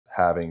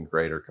having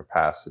greater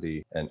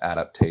capacity and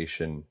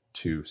adaptation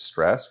to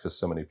stress, because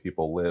so many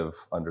people live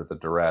under the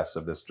duress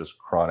of this just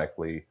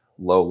chronically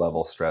low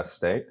level stress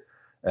state.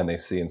 And they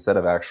see, instead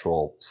of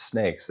actual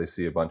snakes, they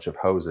see a bunch of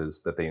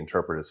hoses that they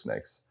interpret as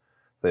snakes.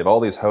 So they have all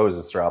these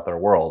hoses throughout their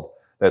world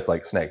that's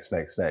like snake,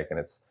 snake, snake, and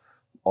it's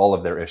all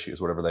of their issues,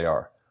 whatever they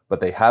are. But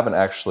they haven't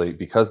actually,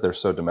 because they're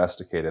so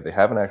domesticated, they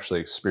haven't actually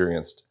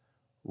experienced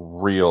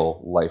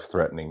real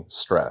life-threatening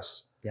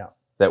stress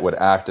that would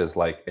act as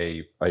like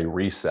a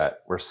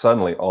reset, where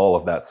suddenly all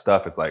of that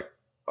stuff is like,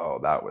 oh,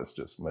 that was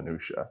just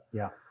minutia.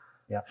 Yeah.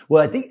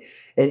 Well, I think,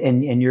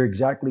 and you're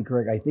exactly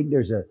correct. I think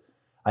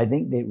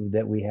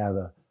that we have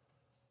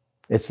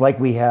it's like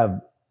we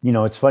have,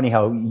 it's funny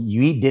how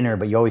you eat dinner,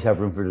 but you always have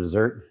room for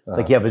dessert. It's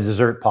like you have a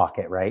dessert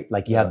pocket, right?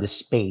 Like you have this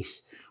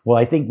space. Well,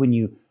 I think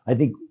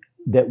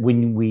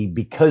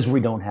because we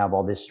don't have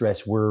all this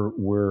stress,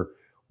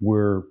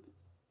 we're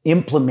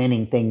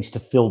implementing things to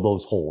fill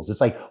those holes. It's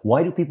like,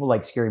 why do people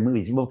like scary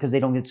movies? Well, because they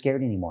don't get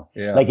scared anymore.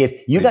 Yeah. Like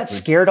if you got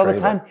scared all the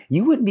time,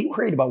 you wouldn't be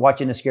worried about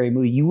watching a scary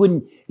movie. You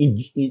wouldn't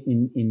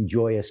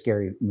enjoy a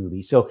scary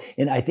movie. So,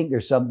 and I think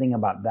there's something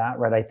about that,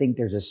 right? I think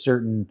there's a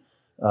certain,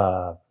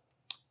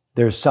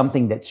 there's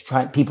something that's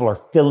people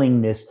are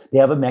filling this. They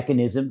have a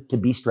mechanism to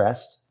be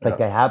stressed. Like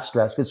they have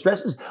stress, because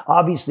stress is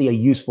obviously a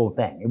useful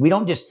thing. We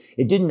don't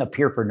it didn't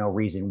appear for no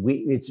reason.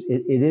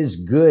 It is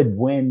good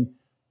when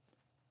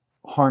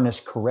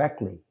harnessed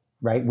correctly,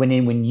 right?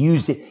 When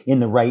used in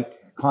the right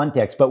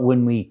context, but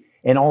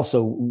and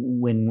also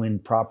when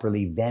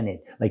properly vented.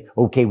 Like,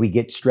 okay, we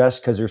get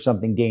stressed because there's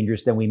something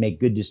dangerous, then we make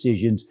good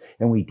decisions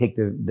and we take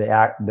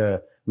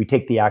we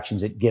take the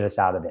actions that get us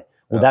out of it.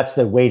 Well, that's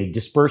the way to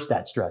disperse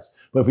that stress.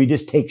 But if we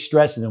just take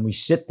stress and then we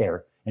sit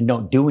there and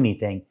don't do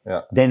anything,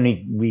 then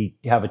we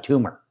have a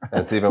tumor.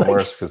 And it's even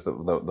worse because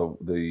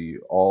the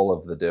all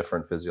of the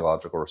different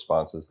physiological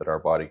responses that our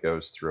body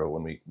goes through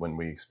when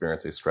we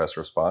experience a stress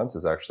response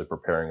is actually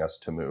preparing us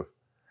to move.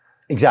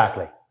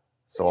 Exactly.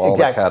 So all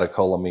the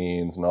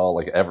catecholamines and all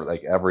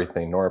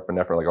everything,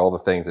 norepinephrine, like all the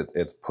things,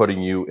 it's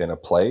putting you in a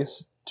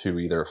place to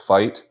either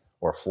fight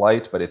or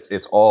flight, but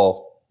it's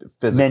all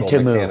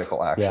physical,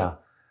 mechanical action.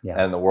 Yeah.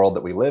 And the world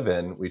that we live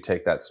in, we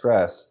take that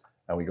stress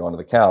and we go onto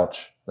the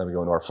couch, then we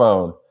go into our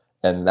phone,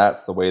 and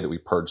that's the way that we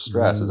purge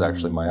stress, is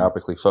actually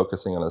myopically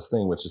focusing on this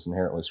thing, which is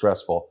inherently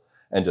stressful,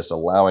 and just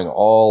allowing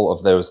all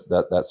of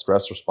that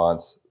stress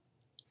response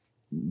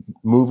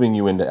moving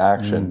you into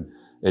action.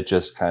 It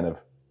just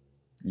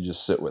you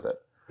just sit with it.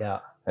 Yeah.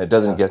 And it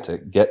doesn't get to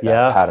get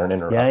that pattern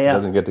interrupt. It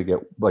doesn't get to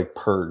get like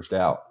purged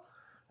out.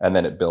 And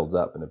then it builds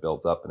up and it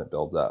builds up and it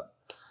builds up.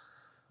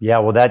 Yeah.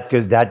 Well,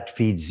 that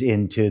feeds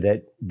into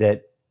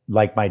that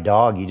like my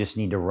dog, you just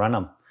need to run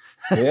them.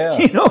 Yeah.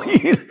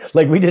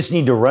 Like we just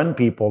need to run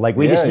people. Like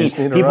we just need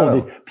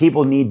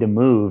people need to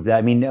move.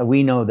 I mean,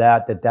 we know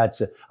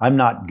that's I'm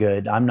not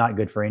good. I'm not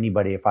good for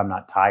anybody if I'm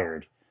not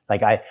tired.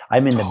 Like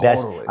I'm in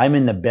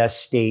the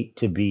best state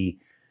to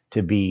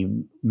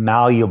be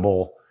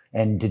malleable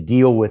and to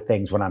deal with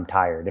things when I'm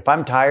tired. If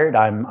I'm tired,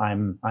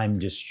 I'm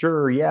just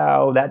sure,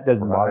 that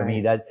doesn't bother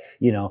me. That,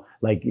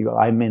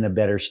 I'm in a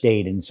better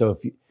state. And so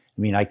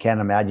I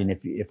can't imagine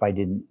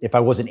if I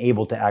wasn't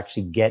able to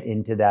actually get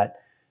into that,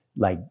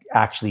 like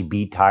actually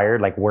be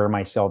tired, like wear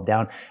myself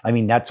down. I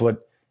mean, that's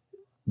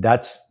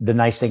the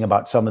nice thing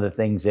about some of the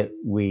things that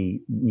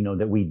we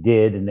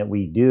did and that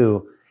we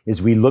do,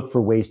 is we look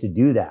for ways to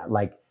do that.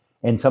 Like,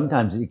 and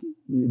sometimes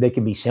they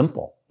can be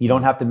simple. You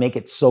don't have to make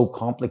it so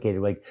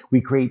complicated. Like we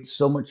create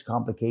so much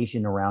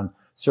complication around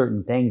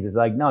certain things. It's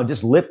like, no,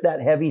 just lift that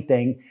heavy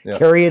thing,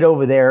 carry it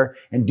over there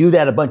and do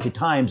that a bunch of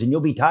times and you'll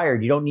be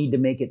tired. You don't need to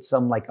make it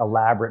some like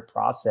elaborate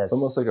process. It's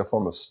almost like a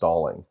form of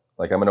stalling.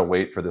 Like I'm going to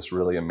wait for this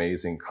really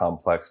amazing,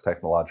 complex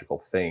technological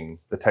thing.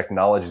 The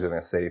technology is going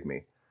to save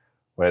me.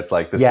 Where it's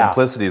like the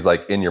simplicity is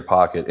like in your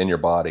pocket, in your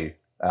body,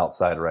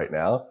 outside right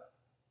now.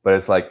 But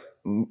it's like,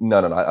 no,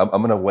 I'm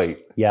going to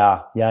wait.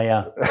 Yeah.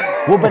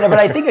 Well, but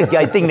I think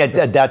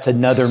that's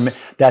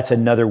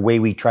another way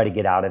we try to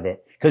get out of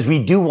it, because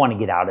we do want to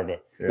get out of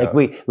it. Yeah.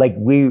 Like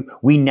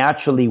we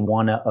naturally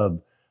want to.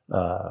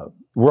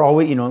 We're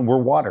always, we're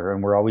water,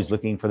 and we're always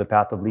looking for the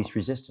path of least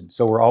resistance.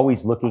 So we're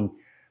always looking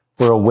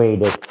for a way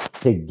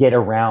to get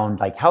around.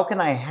 Like, how can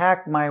I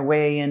hack my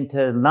way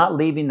into not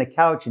leaving the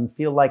couch and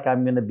feel like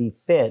I'm going to be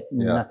fit?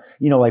 And,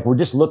 like we're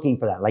just looking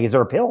for that. Like, is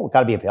there a pill?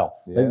 Got to be a pill.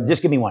 Yeah.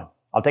 Just give me one.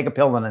 I'll take a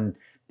pill and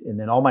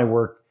then all my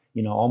work,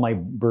 all my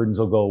burdens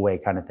will go away,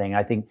 kind of thing.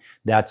 I think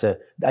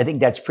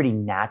that's pretty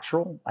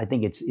natural. I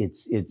think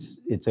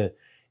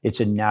it's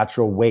a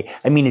natural way.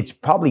 I mean, it's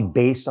probably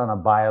based on a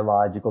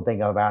biological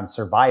thing around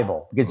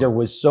survival, because there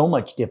was so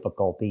much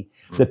difficulty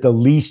that the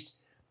least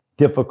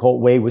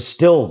difficult way was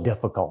still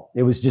difficult.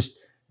 It was just,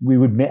 we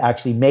would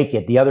actually make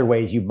it. The other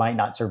ways you might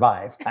not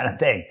survive, kind of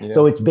thing. Yeah.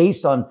 So it's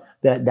based on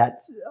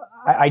that.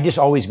 I just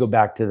always go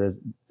back to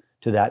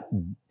the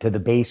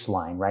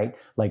baseline, right?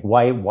 Like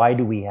why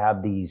do we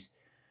have these,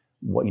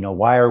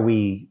 why are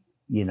we,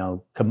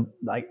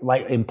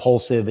 like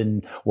impulsive,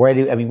 and why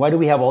do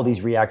we have all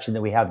these reactions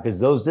that we have? Because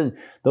those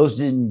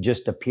didn't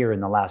just appear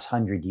in the last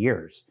 100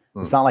 years.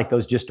 It's not like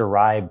those just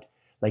arrived.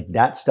 Like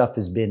that stuff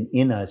has been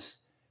in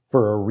us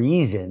for a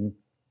reason,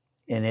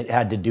 and it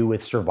had to do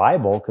with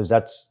survival, because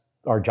that's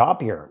our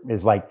job here.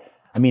 Is like,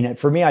 I mean,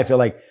 for me, I feel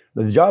like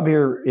the job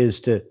here is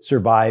to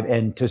survive,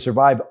 and to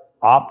survive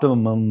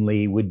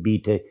optimally would be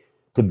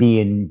to be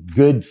in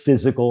good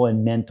physical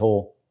and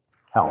mental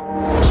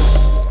health.